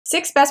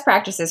6 best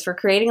practices for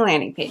creating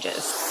landing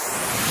pages.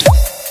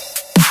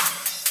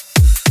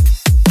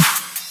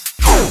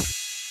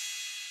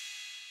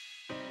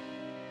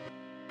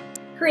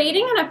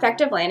 Creating an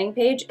effective landing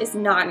page is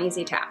not an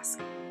easy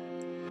task.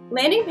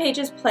 Landing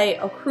pages play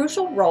a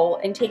crucial role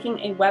in taking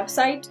a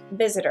website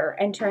visitor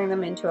and turning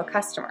them into a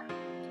customer.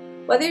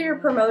 Whether you're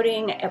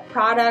promoting a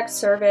product,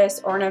 service,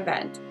 or an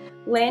event,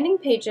 landing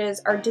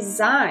pages are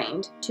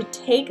designed to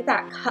take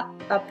a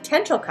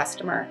potential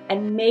customer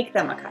and make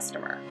them a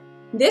customer.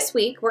 This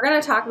week, we're going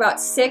to talk about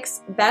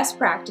 6 best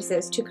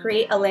practices to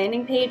create a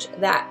landing page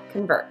that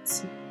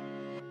converts.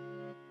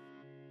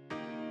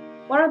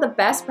 One of the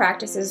best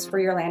practices for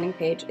your landing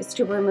page is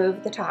to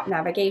remove the top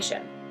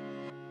navigation.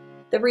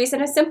 The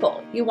reason is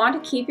simple. You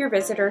want to keep your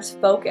visitors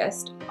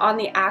focused on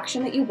the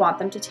action that you want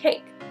them to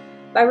take.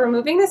 By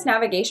removing this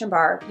navigation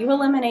bar, you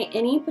eliminate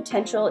any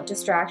potential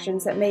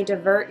distractions that may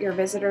divert your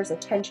visitors'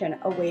 attention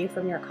away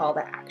from your call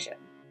to action.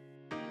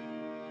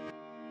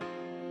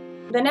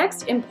 The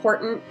next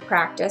important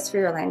practice for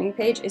your landing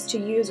page is to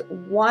use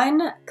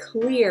one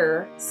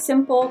clear,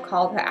 simple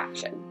call to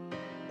action.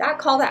 That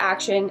call to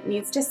action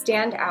needs to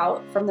stand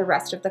out from the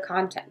rest of the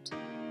content.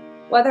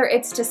 Whether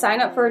it's to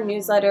sign up for a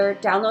newsletter,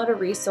 download a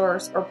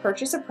resource, or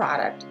purchase a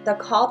product, the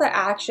call to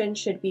action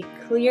should be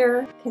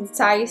clear,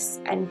 concise,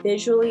 and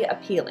visually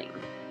appealing.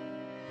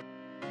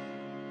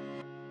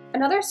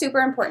 Another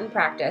super important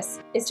practice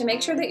is to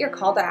make sure that your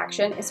call to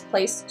action is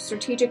placed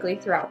strategically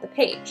throughout the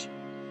page.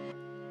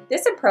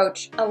 This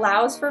approach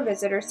allows for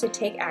visitors to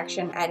take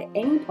action at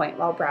any point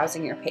while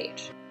browsing your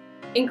page,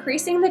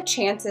 increasing the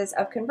chances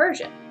of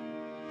conversion.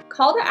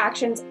 Call to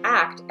actions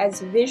act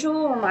as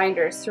visual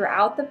reminders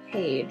throughout the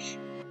page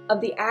of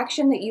the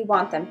action that you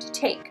want them to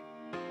take.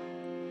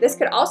 This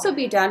could also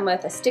be done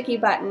with a sticky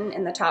button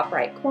in the top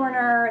right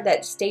corner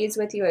that stays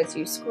with you as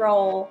you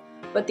scroll,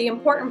 but the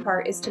important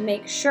part is to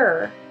make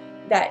sure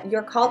that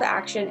your call to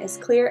action is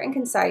clear and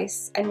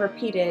concise and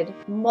repeated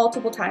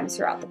multiple times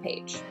throughout the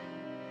page.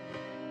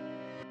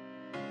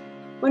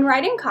 When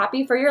writing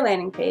copy for your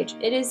landing page,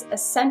 it is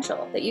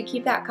essential that you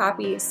keep that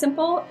copy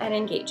simple and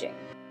engaging.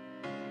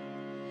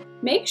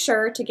 Make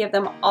sure to give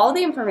them all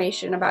the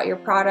information about your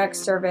product,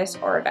 service,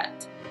 or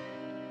event.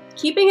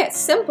 Keeping it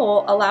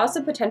simple allows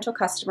a potential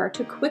customer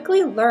to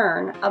quickly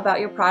learn about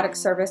your product,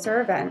 service,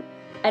 or event,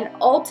 and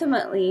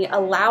ultimately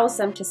allows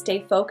them to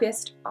stay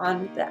focused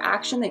on the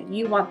action that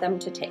you want them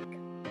to take.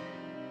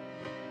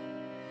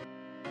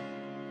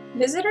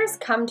 Visitors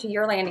come to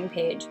your landing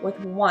page with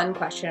one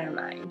question in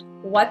mind: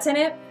 what's in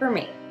it for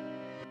me?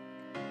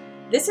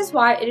 This is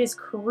why it is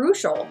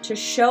crucial to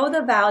show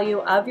the value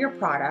of your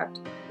product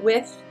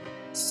with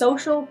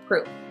social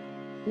proof.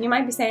 You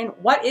might be saying,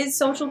 what is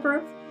social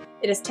proof?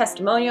 It is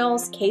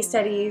testimonials, case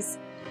studies,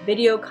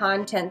 video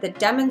content that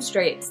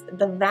demonstrates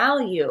the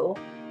value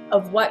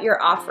of what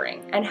you're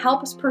offering and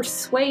helps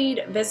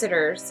persuade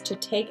visitors to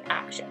take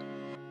action.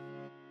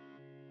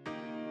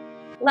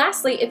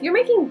 Lastly, if you're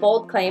making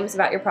bold claims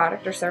about your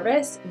product or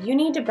service, you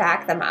need to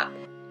back them up.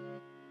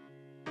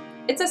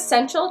 It's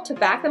essential to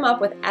back them up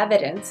with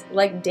evidence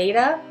like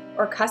data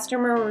or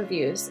customer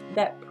reviews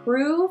that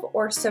prove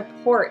or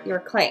support your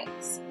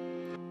claims.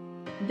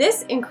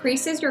 This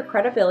increases your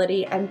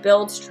credibility and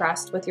builds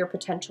trust with your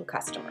potential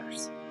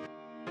customers.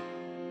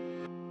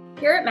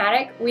 Here at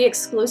Madak, we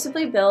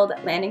exclusively build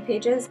landing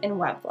pages in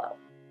Webflow.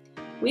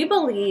 We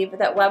believe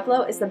that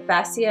Webflow is the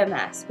best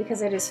CMS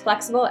because it is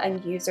flexible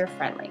and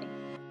user-friendly.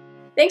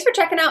 Thanks for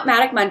checking out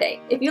Madak Monday.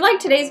 If you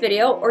liked today's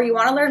video or you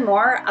want to learn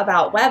more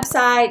about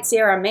website,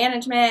 CRM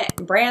management,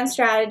 and brand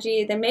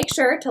strategy, then make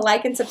sure to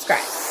like and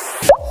subscribe.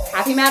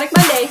 Happy Madak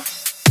Monday!